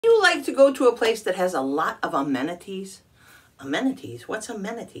You like to go to a place that has a lot of amenities? Amenities? What's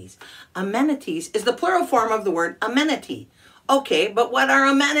amenities? Amenities is the plural form of the word amenity. Okay, but what are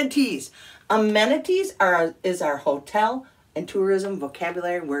amenities? Amenities is our hotel and tourism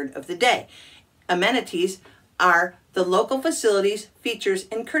vocabulary word of the day. Amenities are the local facilities, features,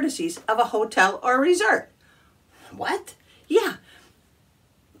 and courtesies of a hotel or resort. What? Yeah.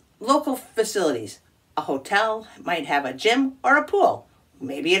 Local facilities. A hotel might have a gym or a pool.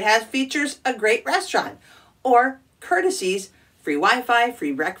 Maybe it has features a great restaurant. Or courtesies, free Wi-Fi,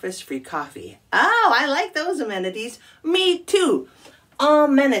 free breakfast, free coffee. Oh, I like those amenities. Me too.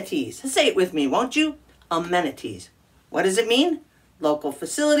 Amenities. Say it with me, won't you? Amenities. What does it mean? Local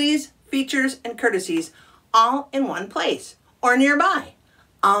facilities, features, and courtesies all in one place or nearby.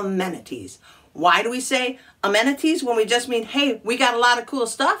 Amenities. Why do we say amenities when we just mean, hey, we got a lot of cool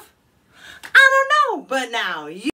stuff? I don't know, but now you